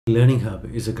Learning Hub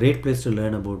is a great place to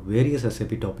learn about various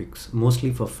SAP topics,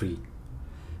 mostly for free.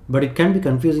 But it can be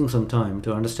confusing sometimes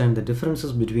to understand the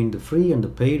differences between the free and the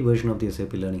paid version of the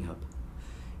SAP Learning Hub.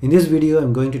 In this video,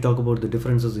 I'm going to talk about the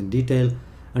differences in detail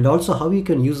and also how you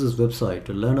can use this website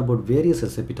to learn about various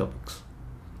SAP topics.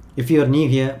 If you are new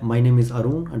here, my name is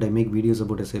Arun and I make videos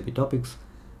about SAP topics.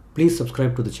 Please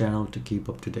subscribe to the channel to keep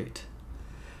up to date.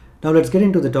 Now let's get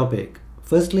into the topic.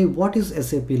 Firstly, what is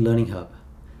SAP Learning Hub?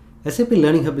 SAP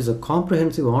Learning Hub is a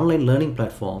comprehensive online learning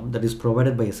platform that is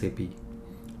provided by SAP.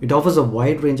 It offers a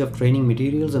wide range of training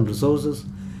materials and resources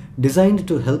designed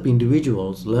to help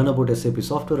individuals learn about SAP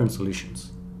software and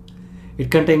solutions. It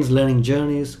contains learning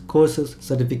journeys, courses,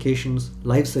 certifications,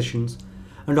 live sessions,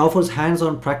 and offers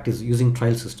hands-on practice using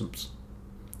trial systems.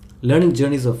 Learning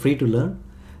journeys are free to learn.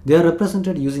 They are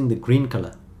represented using the green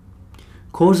color.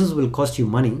 Courses will cost you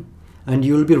money, and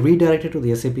you will be redirected to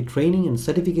the SAP training and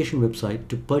certification website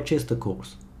to purchase the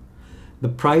course. The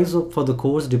price for the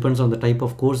course depends on the type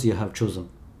of course you have chosen.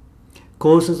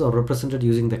 Courses are represented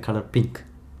using the color pink.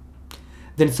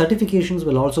 Then certifications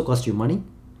will also cost you money.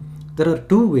 There are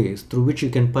two ways through which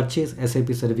you can purchase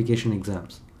SAP certification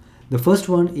exams. The first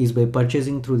one is by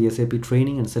purchasing through the SAP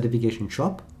training and certification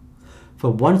shop. For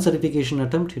one certification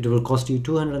attempt, it will cost you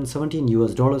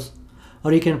 $217,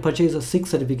 or you can purchase a 6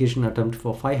 certification attempt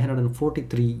for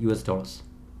 $543.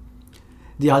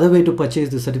 The other way to purchase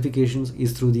the certifications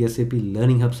is through the SAP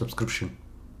Learning Hub subscription.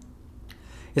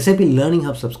 SAP Learning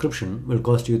Hub subscription will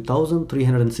cost you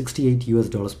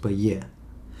 $1,368 per year,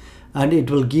 and it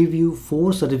will give you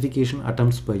 4 certification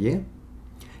attempts per year.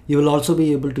 You will also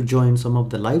be able to join some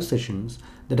of the live sessions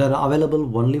that are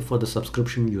available only for the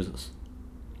subscription users.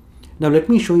 Now let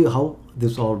me show you how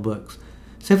this all works.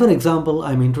 Say for example,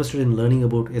 I'm interested in learning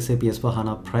about SAP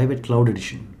S/4HANA Private Cloud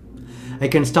Edition. I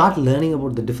can start learning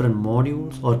about the different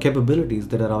modules or capabilities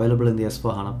that are available in the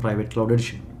S/4HANA Private Cloud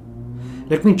Edition.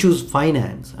 Let me choose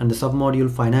Finance and the submodule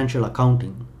Financial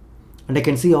Accounting, and I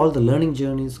can see all the learning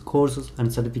journeys, courses and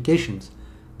certifications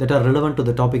that are relevant to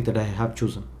the topic that I have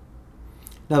chosen.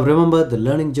 Now remember, the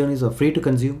learning journeys are free to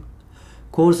consume.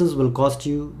 Courses will cost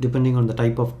you depending on the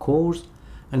type of course,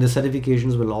 and the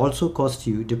certifications will also cost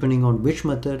you depending on which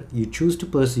method you choose to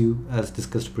pursue, as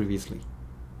discussed previously.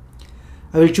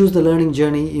 I will choose the learning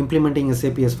journey implementing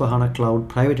SAP S/4HANA Cloud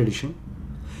Private Edition.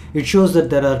 It shows that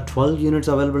there are 12 units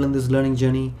available in this learning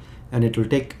journey, and it will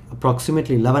take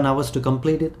approximately 11 hours to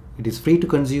complete it. It is free to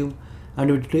consume,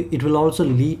 and it will also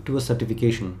lead to a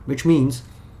certification, which means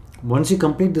once you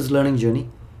complete this learning journey,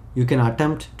 you can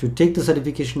attempt to take the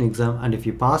certification exam, and if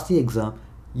you pass the exam,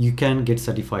 you can get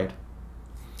certified.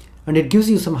 And it gives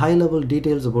you some high-level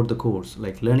details about the course,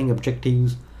 like learning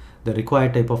objectives, the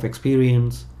required type of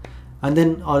experience, and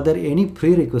then are there any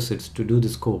prerequisites to do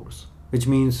this course, which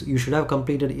means you should have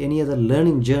completed any other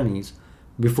learning journeys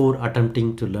before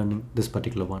attempting to learn this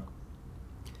particular one.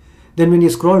 Then when you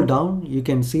scroll down, you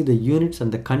can see the units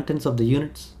and the contents of the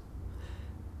units.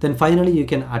 Then finally, you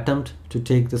can attempt to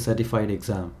take the certified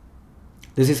exam.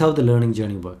 This is how the learning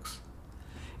journey works.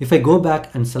 If I go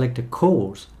back and select a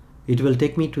course, it will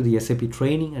take me to the SAP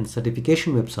training and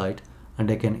certification website,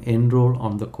 and I can enroll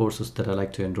on the courses that I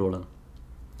like to enroll in.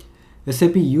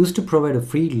 SAP used to provide a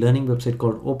free learning website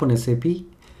called OpenSAP,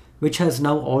 which has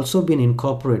now also been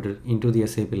incorporated into the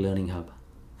SAP Learning Hub.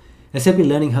 SAP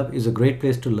Learning Hub is a great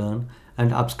place to learn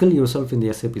and upskill yourself in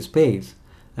the SAP space,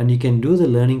 and you can do the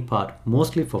learning part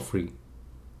mostly for free.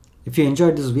 If you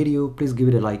enjoyed this video, please give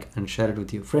it a like and share it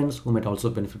with your friends who might also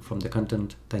benefit from the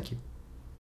content. Thank you.